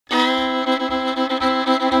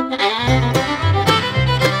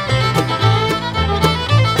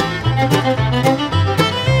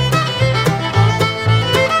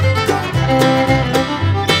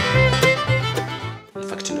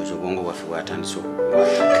so what?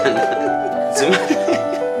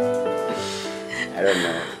 I don't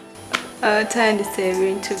know. Time to say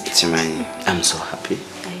into Timani, I'm so happy.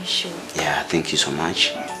 Are you sure? Yeah, thank you so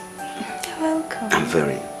much. You're welcome. I'm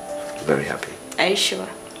very, very happy. Are you sure?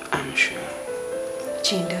 I'm sure.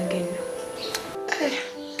 Chinda again.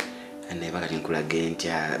 I never got in again,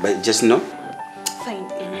 but just know.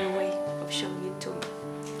 Find any way of showing it to me.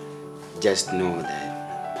 Just know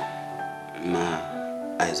that my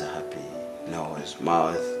eyes are happy, nose,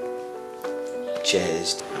 mouth,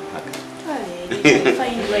 chest. I'm happy. Well,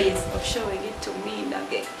 find ways of showing it to me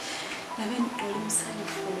again.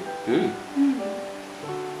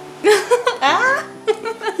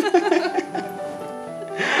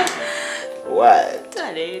 What?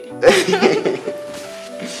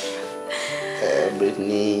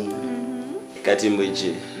 Brittany.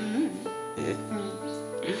 Katimbuji.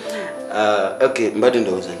 Okay, mbadde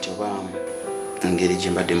ndowooza nti oba engeri gye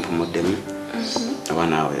mbadde mpumuddemu oba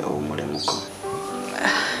naawe owumulemuko.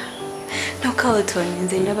 No Carlton,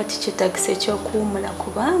 nze ndaba tikyetagisa ekyokuwumula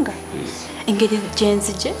kubanga engeri gye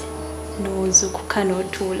nzije n'ozuukuka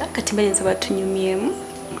n'otuula kati mbadde nze batunyumyemu.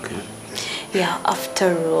 Yeah,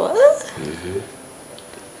 after all,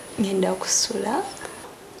 ngenda kusula.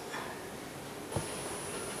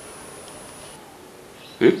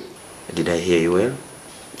 Did I hear you well?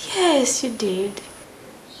 Yes, you did.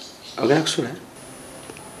 Ogenda kusula?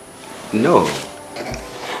 No.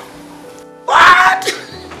 What?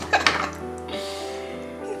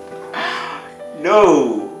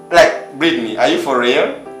 No. Like, Brittany, are you for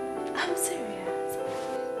real? I'm serious.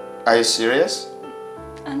 Are you serious?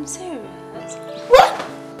 I'm serious. What?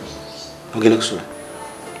 Ogenda kusula?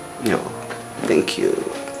 No. Thank you.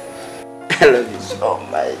 I love you so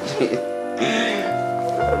much.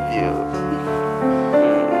 I love you.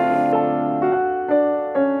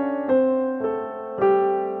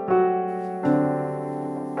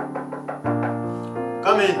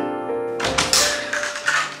 Come in.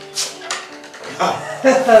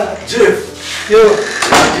 Jeff. Yo.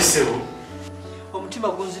 Kebisebuka. Omutima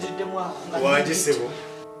gunziriddemu Kebisebuka.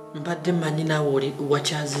 Mbadde manyi naawe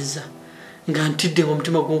wakyaziza nga ntidde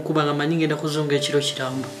omutima gunkuba nga manyi ngenda kuzunga ekiro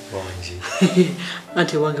kirambo. Wangi.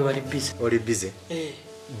 Anti wange bali busy. Oli busy?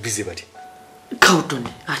 Busy bati. Carlton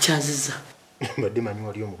akyaziza. Mbadde manyi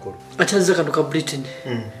wali omukolo. Akyaziza kano ka Britain.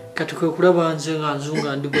 Kati kwe kulaba nze nga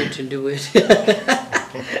nzunga ndi bweti.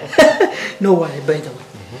 No worry, by the way.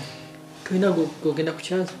 Tulina gogenda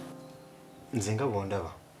kukyaza? Nze nga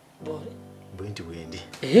bwondaba. Bole. Bwenti bwendi.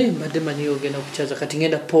 Mbadde manyi ogenda kukyaza kati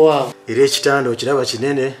ngenda poa. Era ekitanda okiraba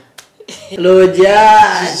kinene. Loja,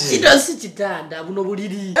 kino si kitanda buno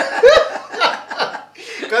buliri.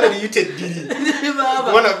 Kale liyite ddiri.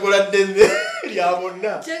 Kubona guladde lya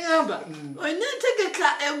bonna. Kyegamba, oyina entegeka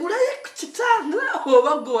egulayo ku kitanda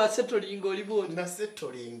oba gwe wasetolinga oli bwoti?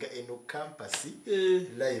 Nasetolinga eno kampasi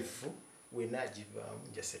life wenagivaamu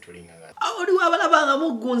nja setolinga nga. Oli wabalabanga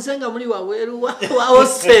muggunze nga muli waweeru wa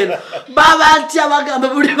hostel. Baba ntya bagamba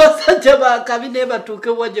buli basajja bakabi ne batuuke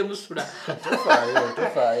wa gye musula.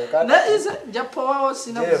 Tofaayo. Naye nja powawo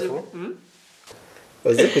sina buzibu.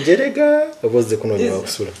 Oze kujerega oboze kunoonya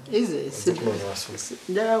wakusula. Ize kunoonya wasula.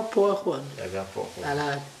 Njagala kupowa kwano. Njagala powa.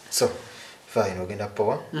 Alaa. So, fine, ogenda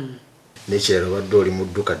powa. N'ekirala obadde oli mu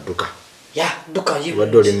dduka. Ya, dduka yiwe.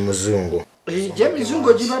 Obadde oli mu muzungu. Gye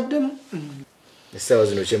mizungu gibaddemu. Essaawa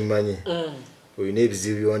zino kyemmanyi. Olina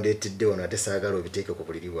ebizibu byondeetedde wano ate saagala obiteeke ku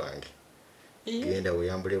buliri bwange. Genda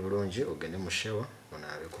weeyambule bulungi ogende mu shower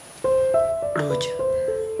onaabeko. Roja,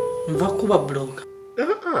 nva kuba bloga.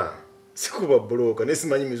 Sikuba bloga naye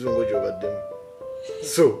simanyi mizungu gy'obaddemu.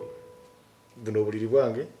 So, buno obuliri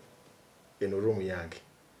bwange, eno room yange,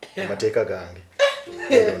 amateeka gange.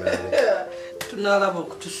 Tunalaba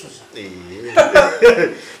okutusuza.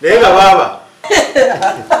 Naye nga baaba.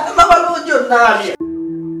 Baba Roja onaabye.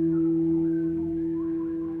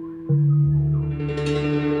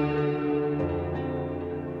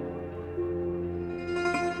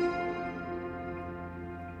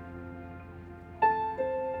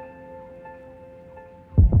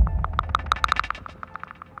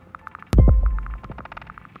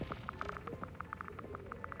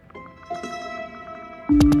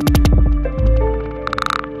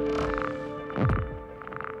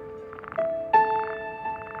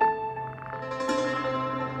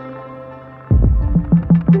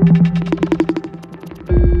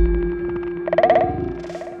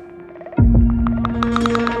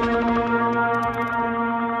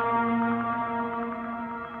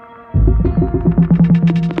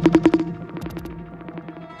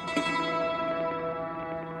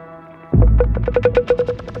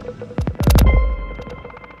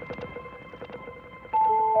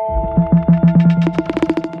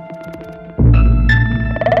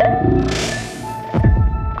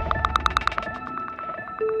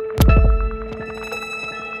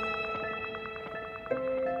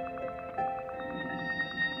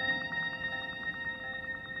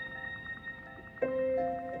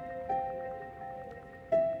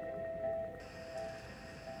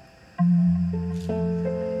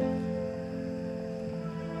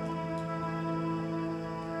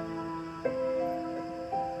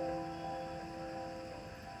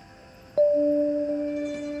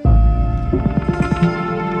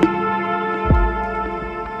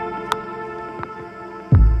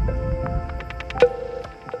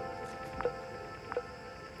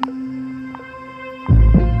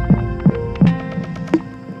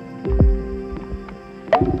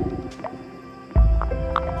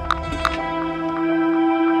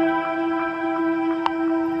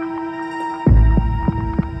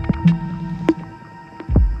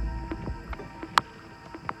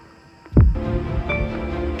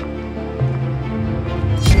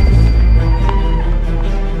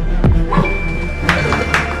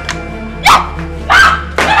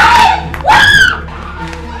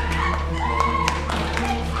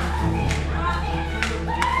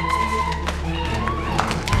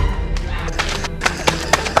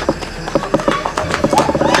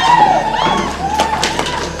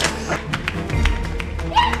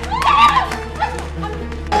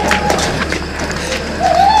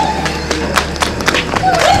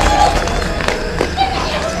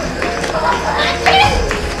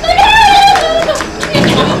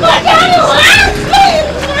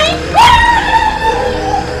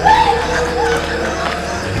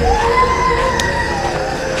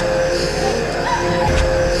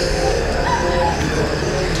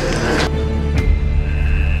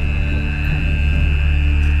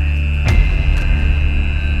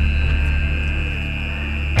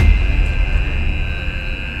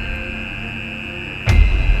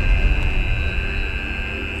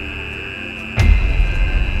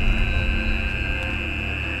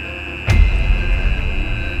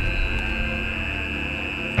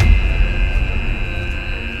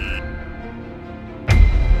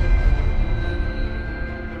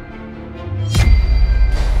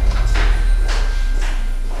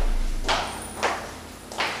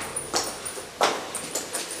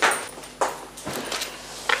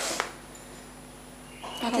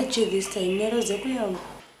 Ate this time neroze kuyamba.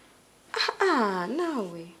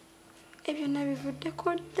 Nawe. Ebyo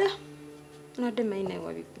nabivuddeko dda. Nodde mayina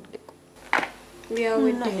wabivuddeko.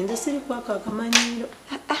 Byawedde. Nze siri kwaka akamanyiro.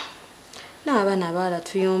 N'abaana abaala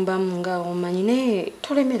tuyombamu nga omanyi naye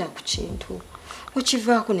tolemera ku kintu.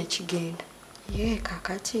 Okivaako ne kigenda. Ye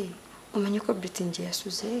kakati omanyi ko Britain gye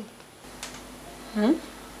yasuze.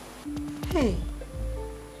 Hey.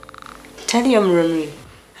 Tali omulomwe.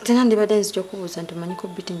 Ate nandibadde nzija okubuuza nti omanyi ko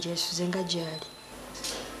Britain gye yasuze nga gyali.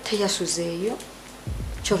 Teyasuzeeyo.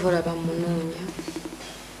 Kyova olaba munoonya.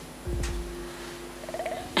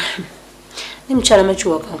 Ni mukyala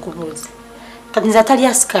makiwaka nkubuuza. Kati nze atali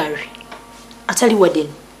asikari. Atali waden.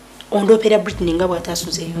 Ondoopera Britain nga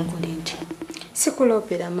bw'ataasuzeeyo nkole nti.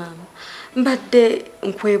 Sikuloopera maama. Mbadde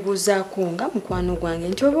nkwebuuzaako nga mukwano gwange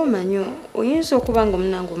nti oba omanyi oyinza okuba nga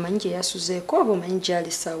omunange omanyi gye yasuzeeko oba omanyi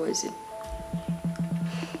gyali ssaawa zino.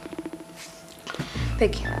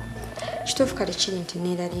 Peggy, kituufu kale kiri nti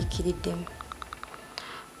neeraliikiriddemu.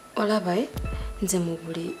 Olaba nze mu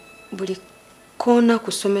buli koona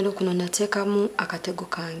ku ssomero kuno nateekamu akatego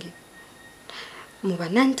kange. Mu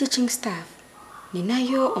non-teaching staff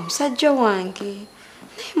ninayo omusajja wange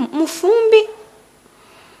mufumbi.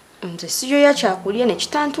 Nze siyoya kyakulya ne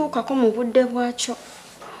kitantuukako mu budde bwakyo.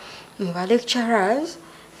 Mu ba lecturers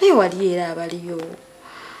naye wali era abaliyo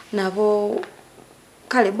nabo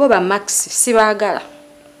kale bo ba max sibaagala.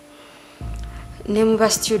 Ne mu ba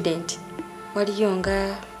student waliyo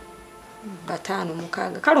nga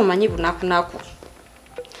 5-6 kale omanyi bunakunaku.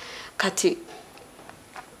 Kati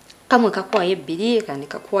kamwe kakuwayo 2 kandi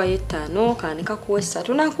kakuwayo 5 kandi kakuwa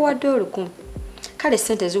 3 nakuwadde 100. Kale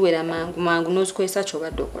sente ziwera mangu n'ozikozesa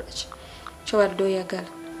kyobadde okola ki kyobadde oyagala.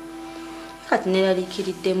 Kati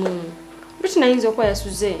neeraliikiriddemu Britain ayinza okuba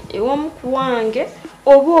yasuze ew'omu ku wange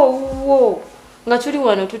oba owuwo nga tuli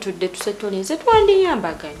wano tutudde tusetolinze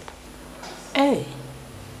twandiyambaganye.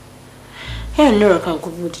 Nora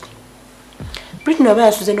kankubuulire. Britain oba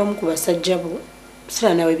yasuze n'omu ku basajja bo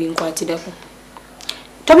sira nawe binkwatirako.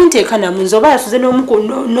 Tobinteeka namu nze oba yasuze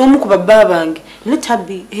n'omu ku babba bange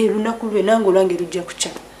netabi lunaku lwe nange olwange lujja kuca.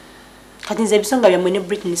 Kati nze ebisonga byammwe ne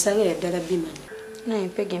Britain saagala ddala bimanyi. Naye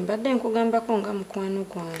Peggy mbadde nkugambako nga mukwano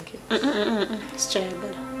gwange.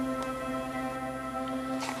 Sikyayagala.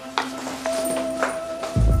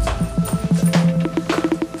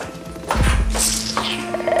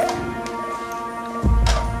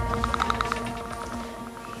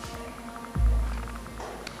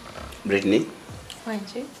 Brittany?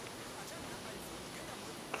 Wanji?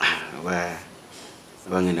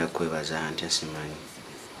 Wangena kwebaza ntya simanyi.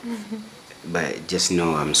 But just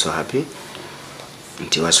know I'm so happy.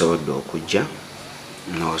 Nti wasobodde okujja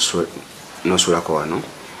n'osulako wano.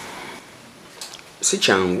 Si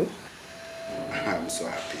kyangu. I'm so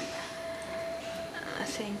happy.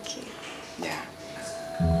 Thank you.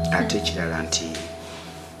 Yeah. Ate ekirala nti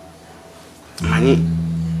manyi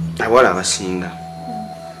abawala abasinga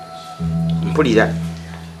mpulira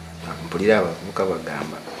abavubuka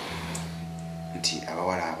bagamba nti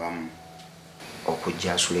abawala abamu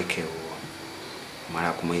okujja asulekewo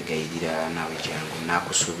mala kumwegayirira nawe jangu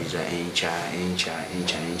nakusuubiza encha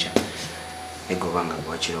egoba nga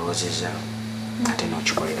bwakirowoozeza ate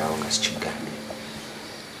n'okikolerawo nga sikigambye.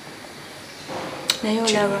 Naye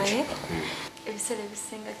olabaye ebiseera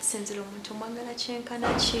ebisinga kisinzira omuntu omwagala kyenkana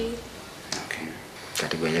ki.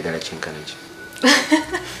 Kati gwe njagala kyenkana ki?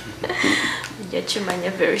 Ojja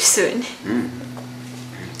kimanya very soon.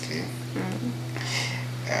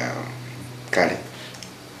 Kale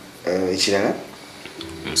ekirala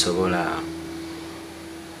nsobola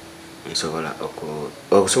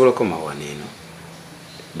okusobola okoma wano eno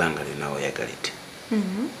banga lyonna oyagalidde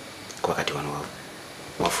kuba kati wano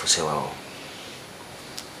wafuuse wawo.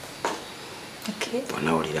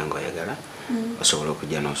 Wanawulira nga oyagala osobola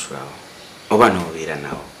okujja n'osulawo oba n'obeera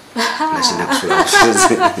nawo nga sina kusula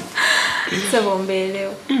busuze. Nsaba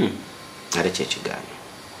ombeerewo. Ate kyekigaanyo.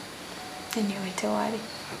 Anyway, tewali.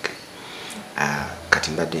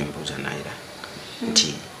 Kati mbadde mbuuza Naira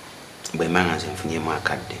nti bwe manga nze nfunyemu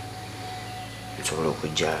akadde nsobola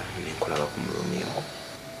okujja nenkulaba ku mulumyo.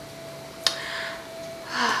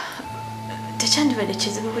 Tekyandibadde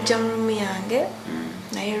kizibu kujja mu rumu yange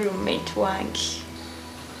naye roommate wange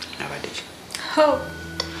abadde ki?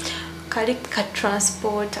 Kali ka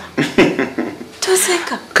transporter.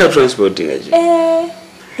 Toseka. Ka transporting aje?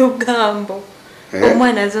 Lugambo.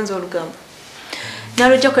 Omwana azonza olugambo.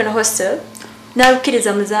 Nalujja kwena hostel,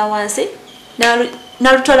 nalukiriza muzawansi,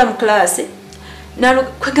 nalutwala mu klasi,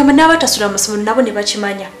 kwegamba n'abatasula amasomero nabo ne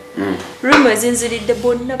bakimanya. Room ezinziridde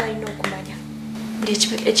bonna balina okumanya buli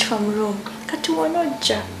ekifa mu room. Kati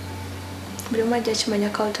wonojja buli omu ajja kimanya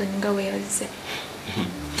Carlton nga we yazze.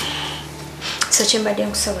 So kyembadde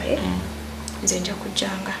nkusaba nze nja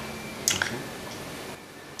kujjanga.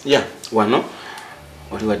 Yeah, wano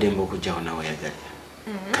oli wadde mba okujjawo nawe yagalira.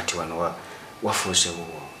 Kati wano wafuuse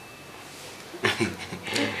buwo.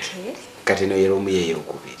 Okay. Kati no yero muyeyo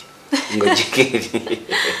okubiri. Ngojikiri.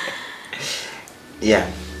 Yeah.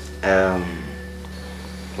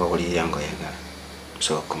 Wawulira ngo yagala.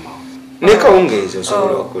 So komawo. Neka ongeze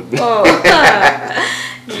osobola okudda.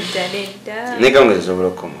 Neka ongeze osobola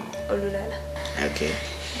komawo. Olulala. Okay.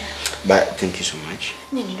 But thank you so much.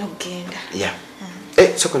 Nina ogenda. Yeah.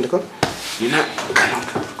 Sokondeko. Nina kano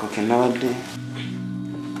kokena wadde.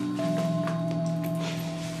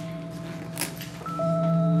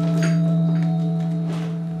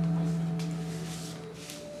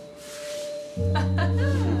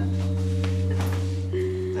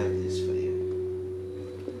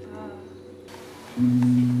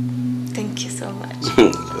 Thank you so much.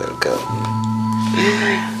 Welcome.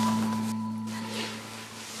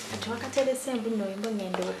 Twakaterese mbuno yimbo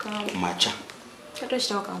ngendo okamu. Macha. Kato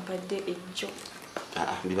kitawo kampadde ejjo.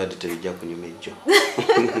 Bibadde tebijja kunyuma ejjo.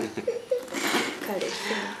 Kale,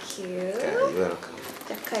 thank you. You're welcome.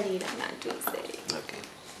 Takalira nantuze. Okay.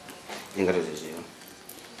 Ingaro ziyo.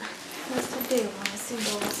 Yesterday wansi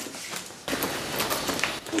ndowooza.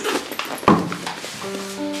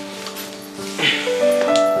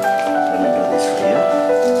 Let me do this for you.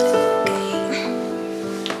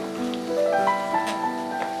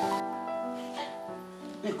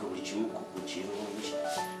 Ecco buli kimu ku kirungi.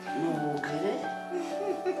 N'oboogere.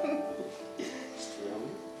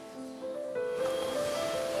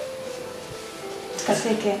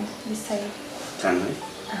 Kaseke, this side. Tanwe.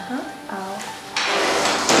 Awo.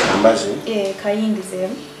 Ambazi. Kayingize.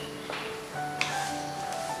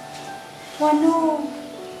 Wano.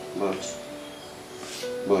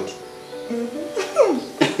 Boti.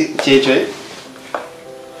 Kyekyo.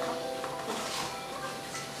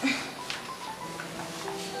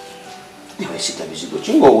 Niwe sita bizigo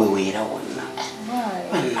kinga oweweera wonna.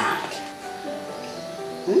 Bannange.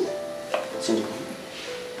 Sindiko.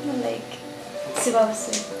 Like,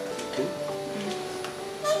 sibabuse.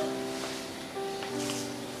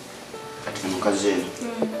 Kati mukazi eno.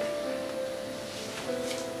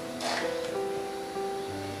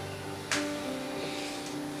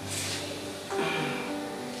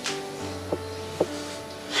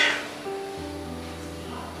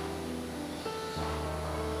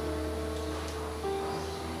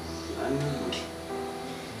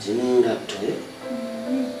 Zino engatto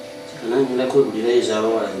nanjira kwegulira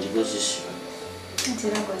ez'abawala njigozisiba.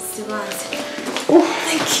 Ntera ng'osibanze.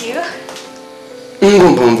 Thank you.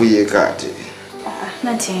 Ngomba yeekaate.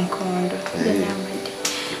 Nati enkondo. Yanyambadde.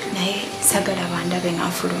 Naye sagala bandabe nga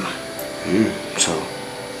nfuluma. So,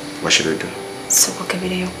 what should we do?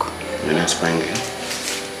 Sobokebireyoko. You're not spying here?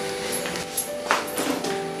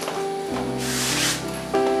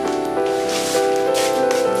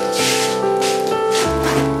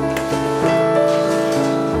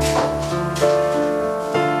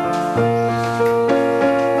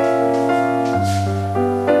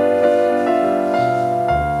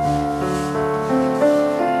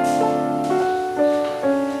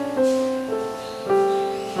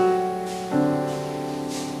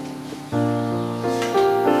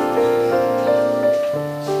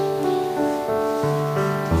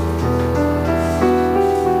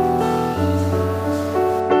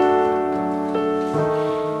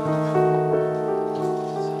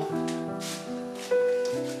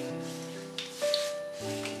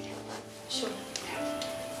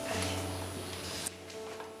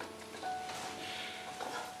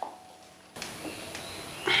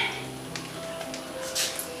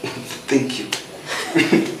 Thank you.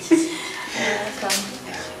 Welcome.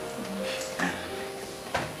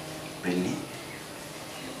 Benny,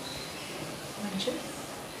 Manju.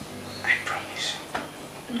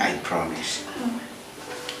 I promise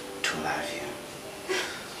to love you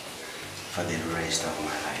for the rest of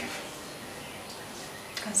my life.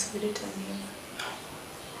 Kansubire tonnyuma.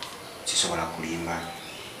 Sisobola kulimba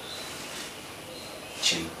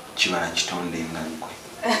kibala kitonde nga nkwe.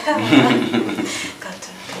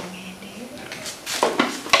 Carlton tongende. I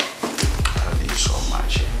love you so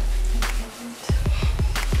much.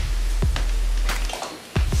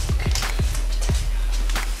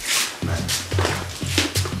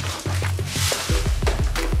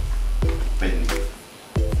 Benny.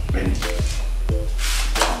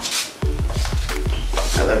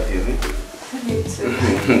 I love you. Me too.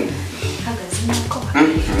 Hagazimako.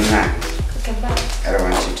 Nah, Okay, bye. I don't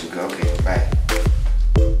want you to go. Okay, bye.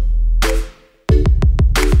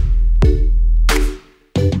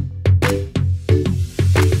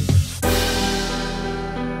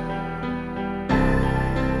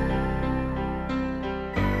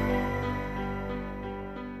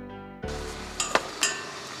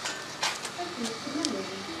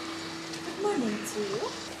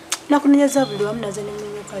 nakunenyeza buli wamu naze ne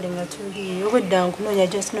munnyo kale nga tuli obwedda nkunoonya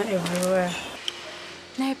just not everywhere.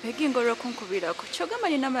 naye Peggy ngolwa kunkubirako kyogamba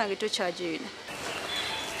ni namba yange tokyagirina.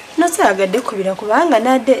 Nasaagadde kubira kubanga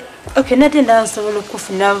nadde ndasobola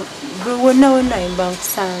okufuna wonna imba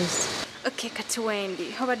nkusanze. Kati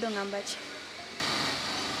wendi obadde ongamba ki?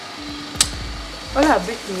 Ola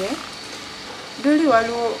Britney, duli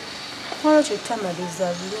waliwo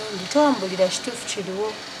kyotamaliza bulungi towambulira kituufu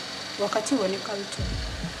kiriwo wakati wo ne Carlton.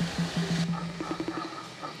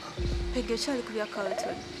 Peggy okyali ku bya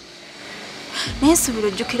Carlton. Naye nsuubira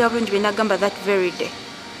ojjukira bulungi bye nagamba that very day.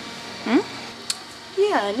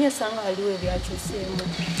 Niye sanga waliwo ebyakyuseemu.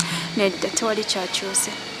 Nedda tewali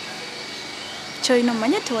kyakyuse. Kyolina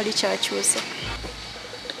omanya tewali kyakyuse.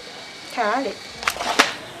 Kale.